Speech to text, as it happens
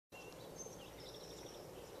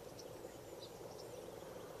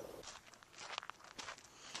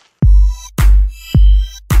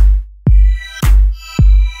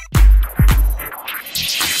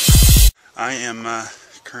I am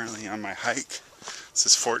currently on my hike. This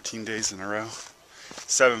is 14 days in a row,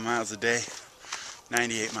 7 miles a day,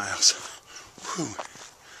 98 miles. Whew.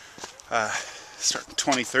 Starting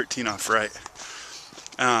 2013 off right.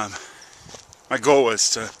 My goal was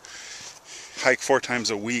to hike 4 times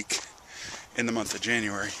a week in the month of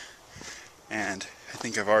January, and I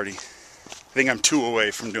think I'm 2 away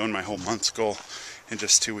from doing my whole month's goal in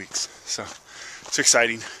just 2 weeks. So it's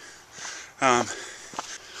exciting.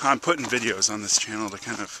 I'm putting videos on this channel to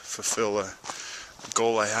kind of fulfill a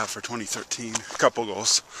goal I have for 2013. A couple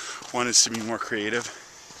goals. One is to be more creative,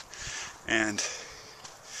 and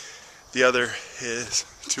the other is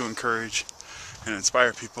to encourage and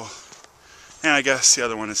inspire people. And I guess the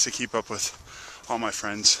other one is to keep up with all my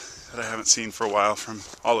friends that I haven't seen for a while from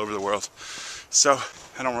all over the world. So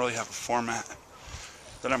I don't really have a format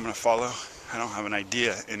that I'm going to follow. I don't have an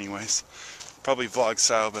idea anyways. Probably vlog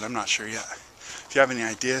style, but I'm not sure yet. If you have any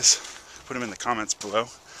ideas, put them in the comments below.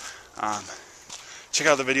 Check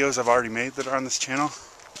out the videos I've already made that are on this channel.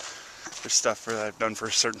 There's stuff that I've done for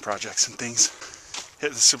certain projects and things.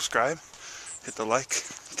 Hit the subscribe, hit the like,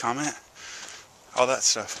 comment, all that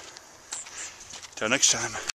stuff. Till next time.